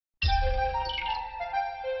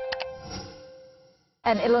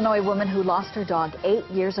An Illinois woman who lost her dog 8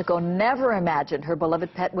 years ago never imagined her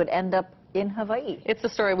beloved pet would end up in Hawaii. It's a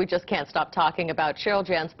story we just can't stop talking about. Cheryl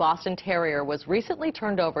Jan's Boston Terrier was recently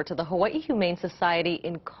turned over to the Hawaii Humane Society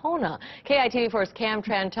in Kona. KITV4's Cam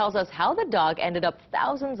Tran tells us how the dog ended up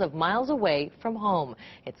thousands of miles away from home.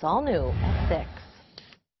 It's all new at 6.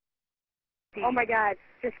 Oh my God,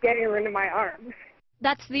 just getting her into my arms.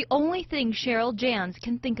 That's the only thing Cheryl Jans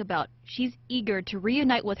can think about. She's eager to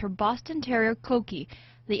reunite with her Boston Terrier, Koki.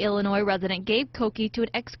 The Illinois resident gave Koki to an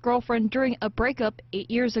ex-girlfriend during a breakup 8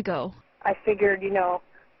 years ago. I figured, she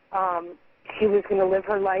was going to live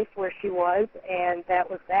her life where she was, and that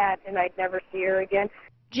was that, and I'd never see her again.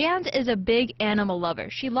 Jans is a big animal lover.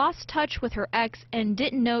 She lost touch with her ex and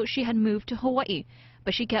didn't know she had moved to Hawaii,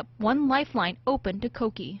 but she kept one lifeline open to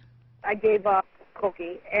Koki. I gave up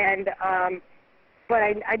Koki, and but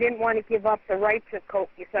I didn't want to give up the rights of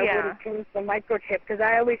Koki, so I wouldn't change the microchip, because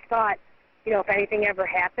I always thought, if anything ever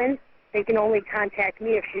happened, they can only contact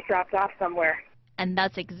me if she's dropped off somewhere. And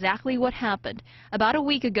that's exactly what happened. About a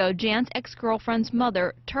week ago, Jan's ex-girlfriend's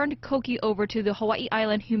mother turned Koki over to the Hawaii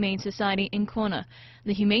Island Humane Society in Kona.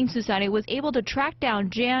 The Humane Society was able to track down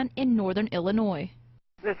Jan in northern Illinois.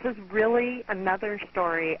 This is really another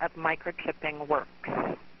story of microchipping works,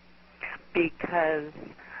 because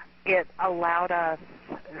it allowed us,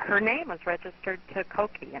 her name was registered to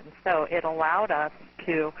Koki, and so it allowed us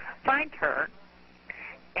to find her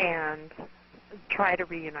and try to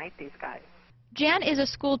reunite these guys. Jan is a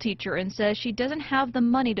school teacher and says she doesn't have the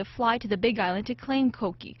money to fly to the Big Island to claim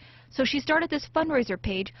Koki. So she started this fundraiser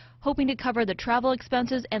page, hoping to cover the travel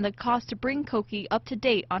expenses and the cost to bring Koki up to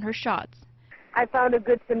date on her shots. I found a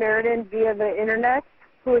good Samaritan via the internet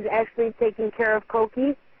who was actually taking care of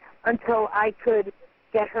Koki until I could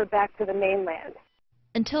get her back to the mainland.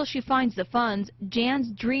 Until she finds the funds,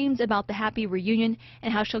 Jan dreams about the happy reunion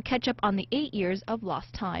and how she'll catch up on the 8 years of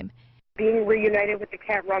lost time. Being reunited with the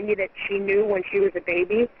cat Rummy that she knew when she was a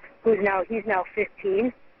baby, he's now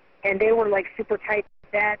 15, and they were like super tight.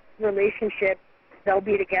 That relationship, they'll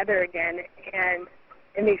be together again, and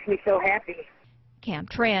it makes me so happy. Cam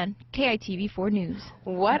Tran, KITV4 News.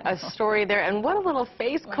 What a story there, and what a little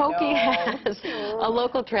face Koki has. A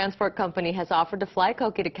local transport company has offered to fly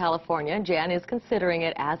Koki to California. Jan is considering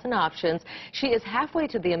it as an option. She is halfway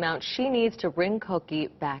to the amount she needs to bring Koki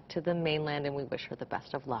back to the mainland, and we wish her the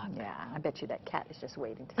best of luck. Yeah, I bet you that cat is just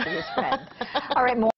waiting to see his friend. All right, more.